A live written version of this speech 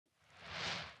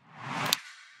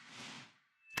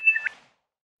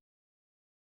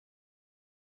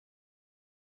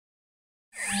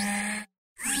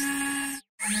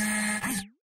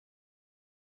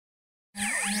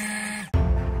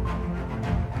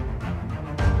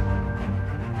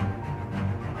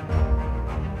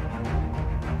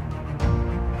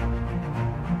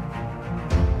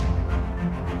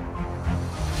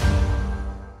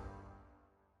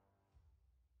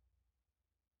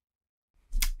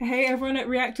Hey everyone at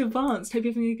React Advanced, hope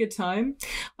you're having a good time.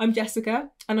 I'm Jessica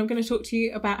and I'm going to talk to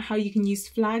you about how you can use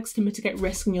flags to mitigate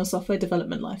risk in your software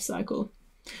development lifecycle.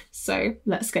 So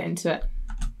let's get into it.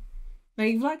 Now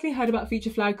you've likely heard about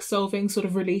feature flags solving sort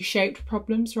of release-shaped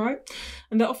problems, right?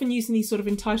 And they're often used in these sort of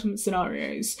entitlement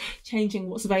scenarios,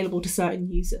 changing what's available to certain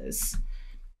users.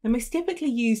 And it's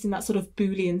typically used in that sort of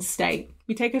Boolean state.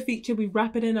 We take a feature, we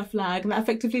wrap it in a flag, and that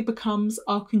effectively becomes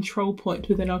our control point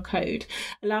within our code,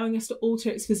 allowing us to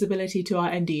alter its visibility to our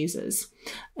end users.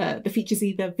 The feature's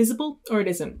either visible or it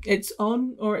isn't. It's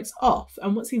on or it's off.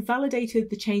 And once we've validated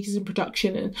the changes in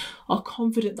production and are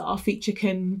confident that our feature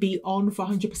can be on for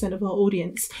 100% of our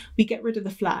audience, we get rid of the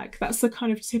flag. That's the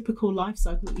kind of typical life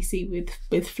cycle that we see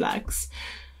with flags.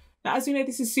 Now, as we know,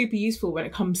 this is super useful when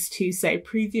it comes to, say,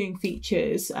 previewing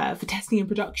features for testing in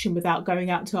production without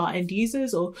going out to our end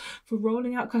users, or for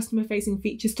rolling out customer-facing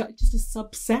features to just a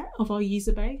subset of our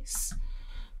user base.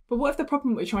 But what if the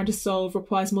problem we're trying to solve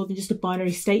requires more than just a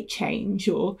binary state change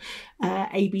or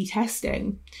A/B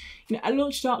testing? At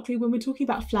LaunchDarkly, when we're talking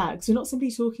about flags, we're not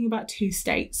simply talking about two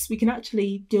states. We can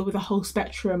actually deal with a whole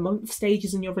spectrum of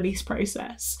stages in your release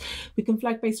process. We can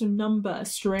flag based on number,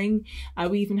 string,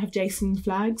 we even have JSON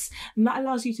flags, and that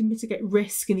allows you to mitigate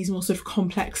risk in these more sort of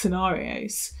complex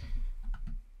scenarios.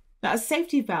 Now, a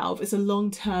safety valve is a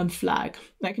long-term flag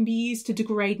that can be used to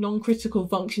degrade non-critical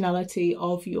functionality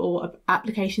of your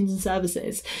applications and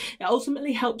services. It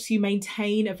ultimately helps you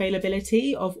maintain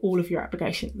availability of all of your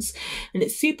applications. And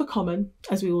it's super common,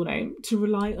 as we all know, to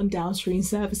rely on downstream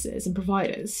services and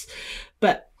providers.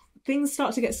 But things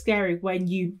start to get scary when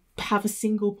you have a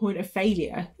single point of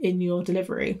failure in your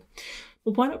delivery.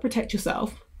 Well, why not protect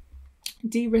yourself?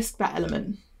 De-risk that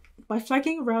element. By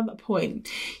flagging around that point,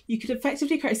 you could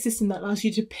effectively create a system that allows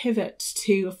you to pivot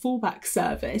to a fallback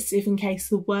service if in case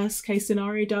the worst case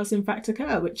scenario does in fact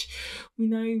occur, which we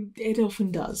know it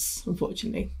often does,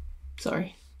 unfortunately.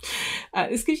 Sorry.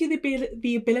 This gives you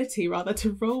the ability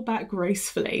to roll back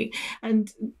gracefully and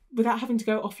without having to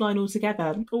go offline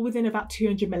altogether, or within about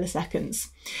 200 milliseconds.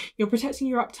 You're protecting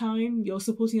your uptime, you're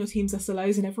supporting your team's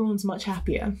SLOs, and everyone's much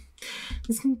happier.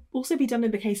 This can also be done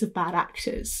in the case of bad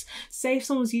actors. Say if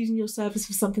someone's using your service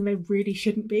for something they really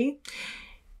shouldn't be,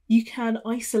 you can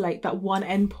isolate that one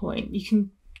endpoint. You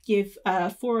can give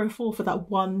 404 for that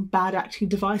one bad acting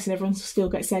device and everyone still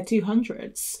gets their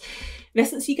 200s. In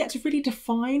essence, you get to really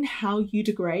define how you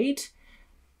degrade.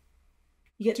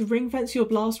 You get to ring fence your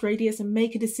blast radius and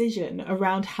make a decision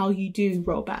around how you do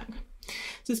rollback.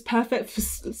 So it's perfect for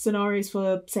scenarios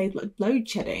for, say, like load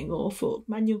shedding or for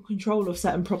manual control of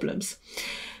certain problems.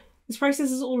 This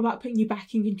process is all about putting you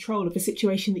back in control of a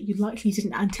situation that you likely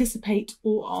didn't anticipate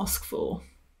or ask for.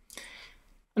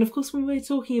 And of course, when we're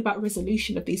talking about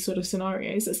resolution of these sort of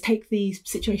scenarios, let's take the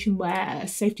situation where a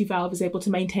safety valve is able to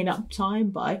maintain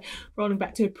uptime by rolling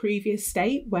back to a previous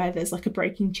state where there's like a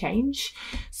breaking change.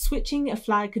 Switching a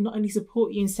flag can not only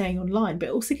support you in staying online, but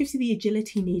it also gives you the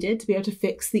agility needed to be able to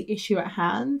fix the issue at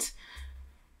hand.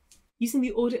 Using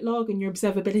the audit log and your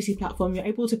observability platform, you're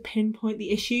able to pinpoint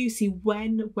the issue, see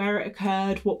when, where it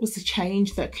occurred, what was the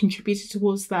change that contributed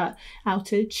towards that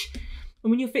outage. And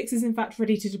when your fix is in fact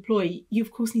ready to deploy, you of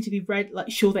course need to be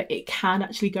sure that it can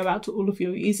actually go out to all of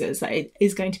your users, that it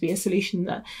is going to be a solution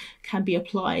that can be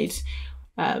applied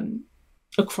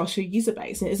across your user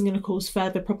base and it isn't going to cause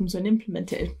further problems when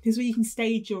implemented. This is where you can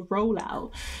stage your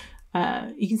rollout.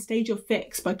 You can stage your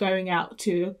fix by going out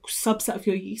to a subset of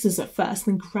your users at first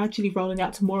and then gradually rolling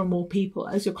out to more and more people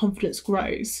as your confidence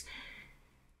grows.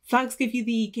 Flags give you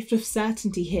the gift of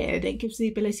certainty here, and it gives the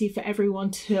ability for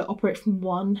everyone to operate from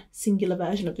one singular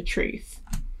version of the truth.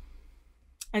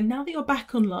 And now that you're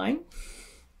back online,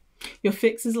 your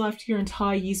fix is live to your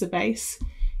entire user base.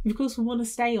 You of course will want to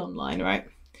stay online, right?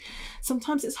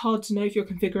 Sometimes it's hard to know if your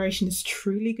configuration is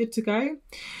truly good to go.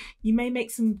 You may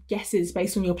make some guesses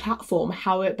based on your platform,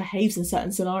 how it behaves in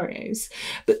certain scenarios.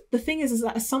 But the thing is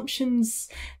that assumptions,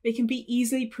 they can be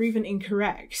easily proven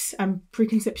incorrect and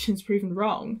preconceptions proven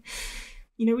wrong.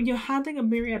 When you're handling a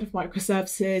myriad of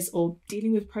microservices or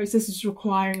dealing with processes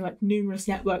requiring numerous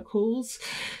network calls,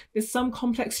 there's some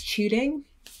complex tuning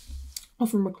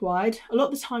often required. A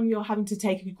lot of the time you're having to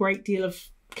take a great deal of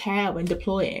care when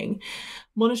deploying.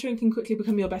 Monitoring can quickly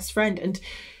become your best friend and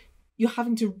you're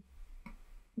having to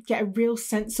get a real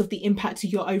sense of the impact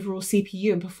of your overall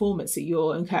CPU and performance that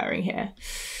you're incurring here.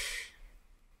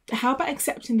 How about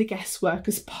accepting the guesswork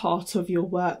as part of your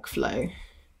workflow?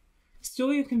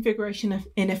 Store your configuration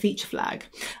in a feature flag,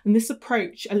 and this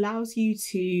approach allows you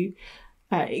to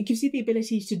it gives you the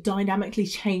ability to dynamically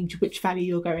change which value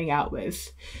you're going out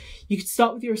with. You could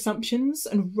start with your assumptions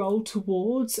and roll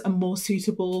towards a more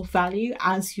suitable value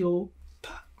as your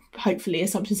hopefully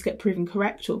assumptions get proven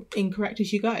correct or incorrect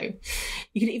as you go.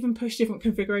 You can even push different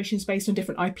configurations based on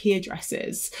different IP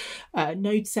addresses,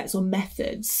 node sets or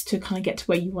methods to kind of get to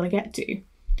where you want to get to.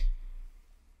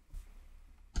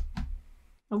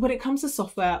 And when it comes to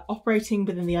software, operating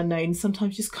within the unknown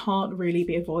sometimes just can't really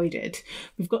be avoided.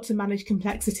 We've got to manage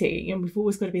complexity, and we've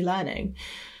always got to be learning.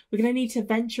 We're going to need to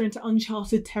venture into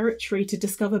uncharted territory to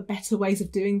discover better ways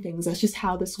of doing things. That's just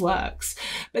how this works.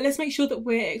 But let's make sure that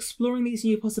we're exploring these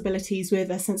new possibilities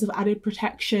with a sense of added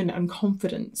protection and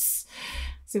confidence.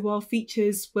 So while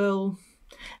features will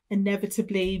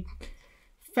inevitably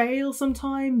fail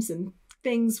sometimes and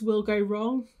things will go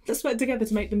wrong, let's work together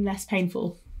to make them less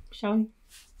painful, shall we?